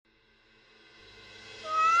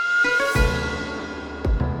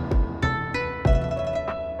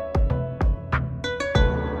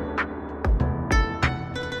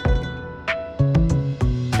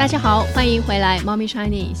大家好，欢迎回来 Mommy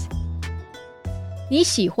Chinese。 你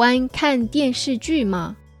喜欢看电视剧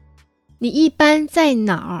吗？你一般在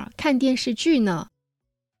哪儿看电视剧呢？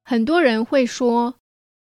很多人会说，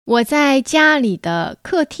我在家里的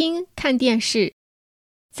客厅看电视，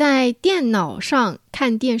在电脑上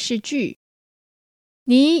看电视剧。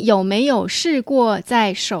你有没有试过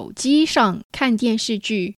在手机上看电视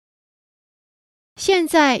剧？现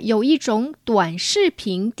在有一种短视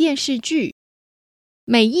频电视剧，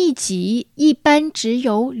每一集一般只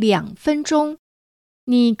有2分钟，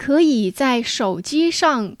你可以在手机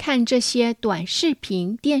上看这些短视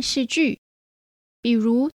频电视剧，比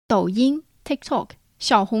如抖音、Tik-tok、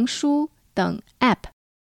小红书等 App。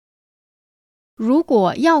如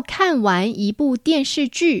果要看完一部电视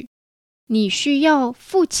剧，你需要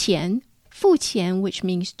付钱 which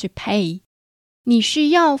means to pay。 你需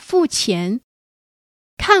要付钱。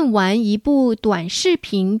看完一部短视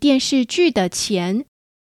频电视剧的钱，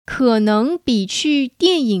可能比去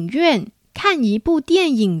电影院看一部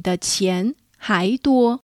电影的钱还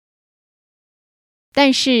多。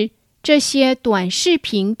但是这些短视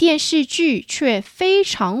频电视剧却非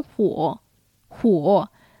常火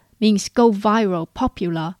means go viral,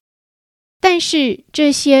 popular。 但是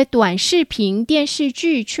这些短视频电视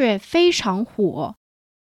剧却非常火，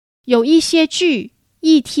有一些剧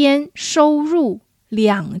一天收入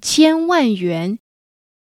2000万元，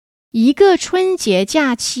一个春节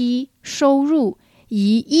假期收入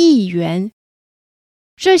1亿元。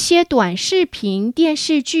这些短视频电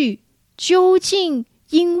视剧究竟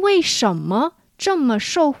因为什么这么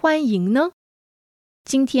受欢迎呢？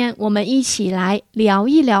今天我们一起来聊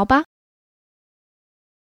一聊吧。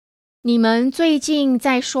你们最近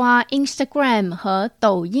在刷 Instagram 和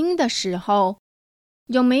抖音的时候，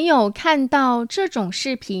有没有看到这种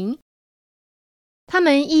视频？它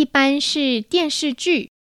们一般是电视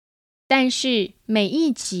剧，但是每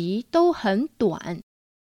一集都很短，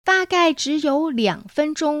大概只有2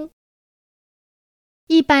分钟。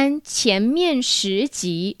一般前面10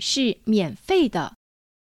集是免费的，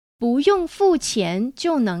不用付钱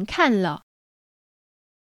就能看了。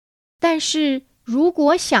但是如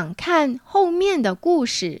果想看后面的故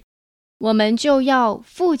事，我们就要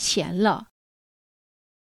付钱了。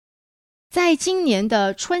在今年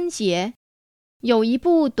的春节，有一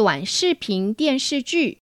部短视频电视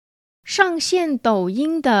剧，上线抖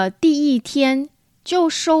音的第一天就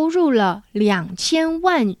收入了2000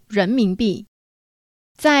万人民币。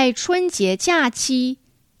在春节假期，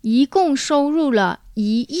一共收入了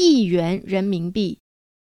1亿元人民币。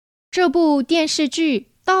这部电视剧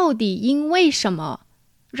到底因为什么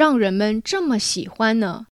让人们这么喜欢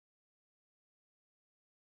呢？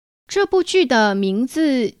这部剧的名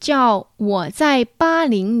字叫《我在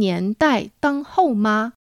80年代当后妈》，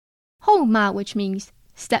后妈 which means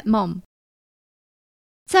stepmom。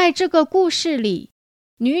 在这个故事里，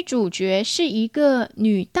女主角是一个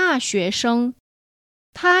女大学生，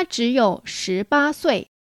她只有18岁。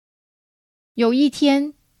有一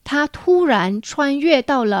天，她突然穿越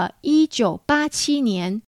到了1987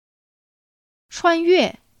年。穿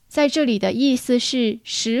越在这里的意思是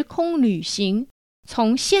时空旅行，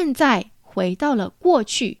从现在回到了过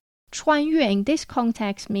去。穿越 in this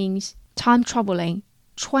context means time traveling，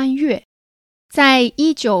 穿越。在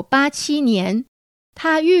1987年，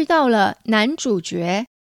她遇到了男主角，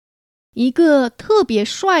一个特别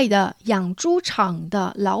帅的养猪场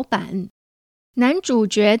的老板。男主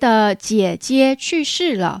角的姐姐去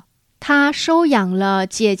世了，他收养了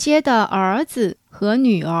姐姐的儿子和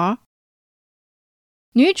女儿。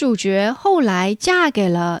女主角后来嫁给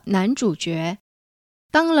了男主角，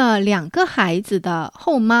当了2个孩子的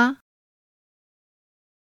后妈。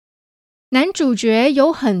男主角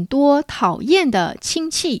有很多讨厌的亲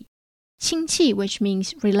戚 which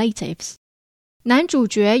means relatives。 男主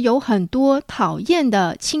角有很多讨厌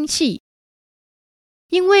的亲戚，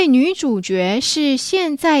因为女主角是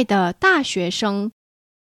现在的大学生。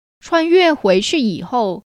穿越回去以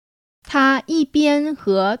后，他一边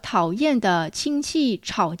和讨厌的亲戚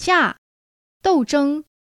吵架斗争，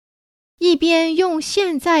一边用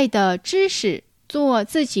现在的知识做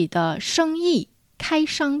自己的生意，开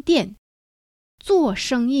商店。做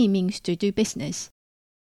生意 means to do business。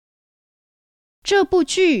 这部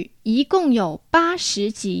剧一共有80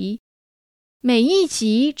集，每一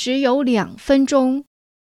集只有2分钟。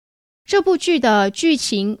这部剧的剧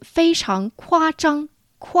情非常夸张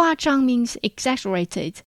means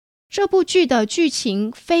exaggerated。这部剧的剧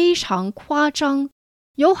情非常夸张，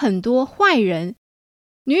有很多坏人，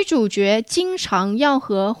女主角经常要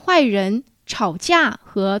和坏人吵架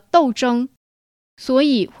和斗争，所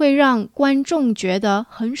以会让观众觉得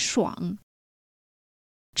很爽。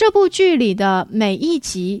这部剧里的每一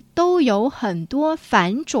集都有很多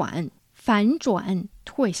反转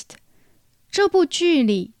twist。 这部剧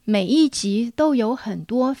里每一集都有很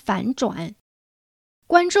多反转，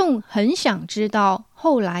观众很想知道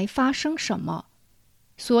后来发生什么，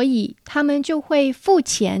所以他们就会付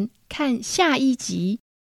钱看下一集。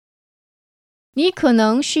你可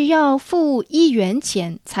能需要付1元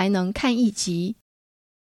钱才能看一集。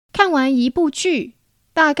看完一部剧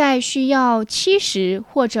大概需要70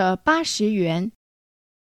或者80元，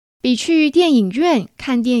比去电影院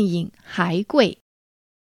看电影还贵。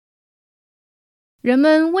人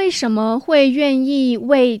们为什么会愿意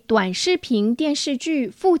为短视频电视剧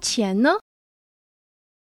付钱呢？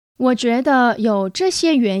我觉得有这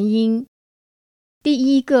些原因。第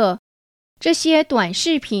一个，这些短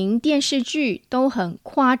视频电视剧都很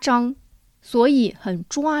夸张，所以很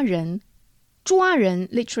抓人。抓人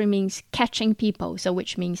literally means catching people, so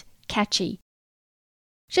which means catchy.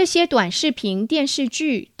 这些短视频电视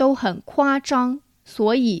剧都很夸张，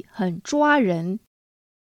所以很抓人。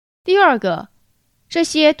第二个，这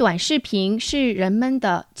些短视频是人们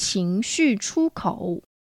的情绪出口。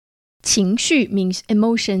情绪 means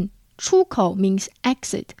emotion, 出口 means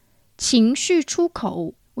exit. 情绪出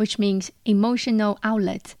口 which means emotional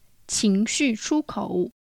outlet. 情绪出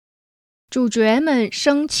口。主角们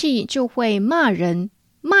生气就会骂人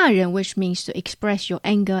which means to express your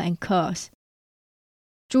anger and curse.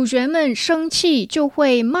 主角们生气就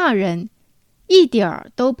会骂人，一点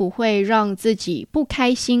儿都不会让自己不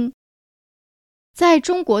开心。在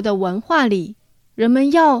中国的文化里，人们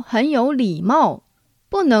要很有礼貌，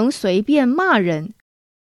不能随便骂人。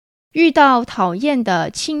遇到讨厌的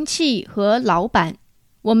亲戚和老板，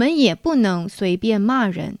我们也不能随便骂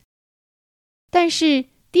人。但是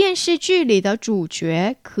电视剧里的主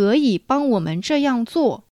角可以帮我们这样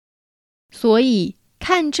做，所以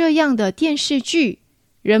看这样的电视剧，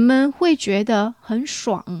人们会觉得很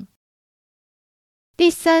爽。第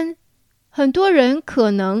三，很多人可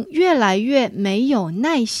能越来越没有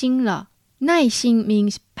耐心了。耐心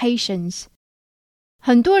means patience.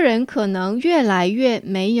 很多人可能越来越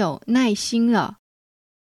没有耐心了。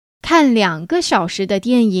看2个小时的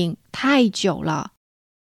电影太久了。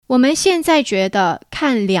我们现在觉得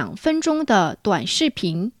看2分钟的短视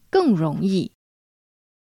频更容易。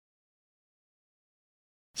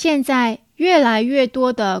现在越来越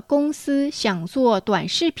多的公司想做短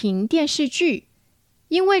视频电视剧，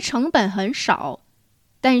因为成本很少，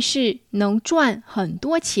但是能赚很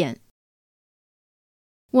多钱。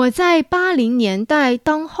我在80年代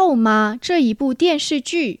当后妈这一部电视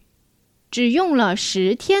剧，只用了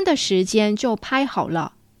10天的时间就拍好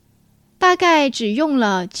了。大概只用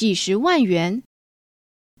了几十万元，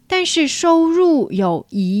但是收入有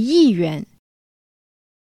1亿元。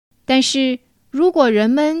但是如果人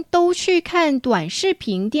们都去看短视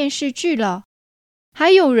频电视剧了，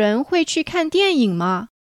还有人会去看电影吗？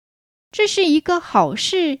这是一个好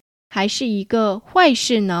事还是一个坏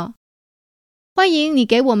事呢？欢迎你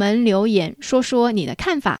给我们留言说说你的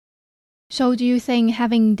看法。So do you think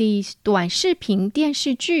having these 短视频电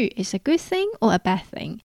视剧 is a good thing or a bad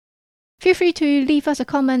thing?Feel free to leave us a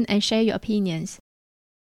comment and share your opinions.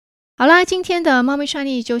 好啦，今天的 Mommy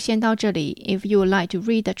Chinese 就先到这里。If you would like to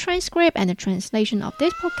read the transcript and the translation of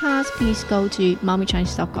this podcast, please go to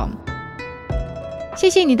mommychinese.com. 谢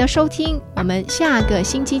谢你的收听，我们下个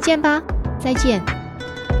星期见吧，再见。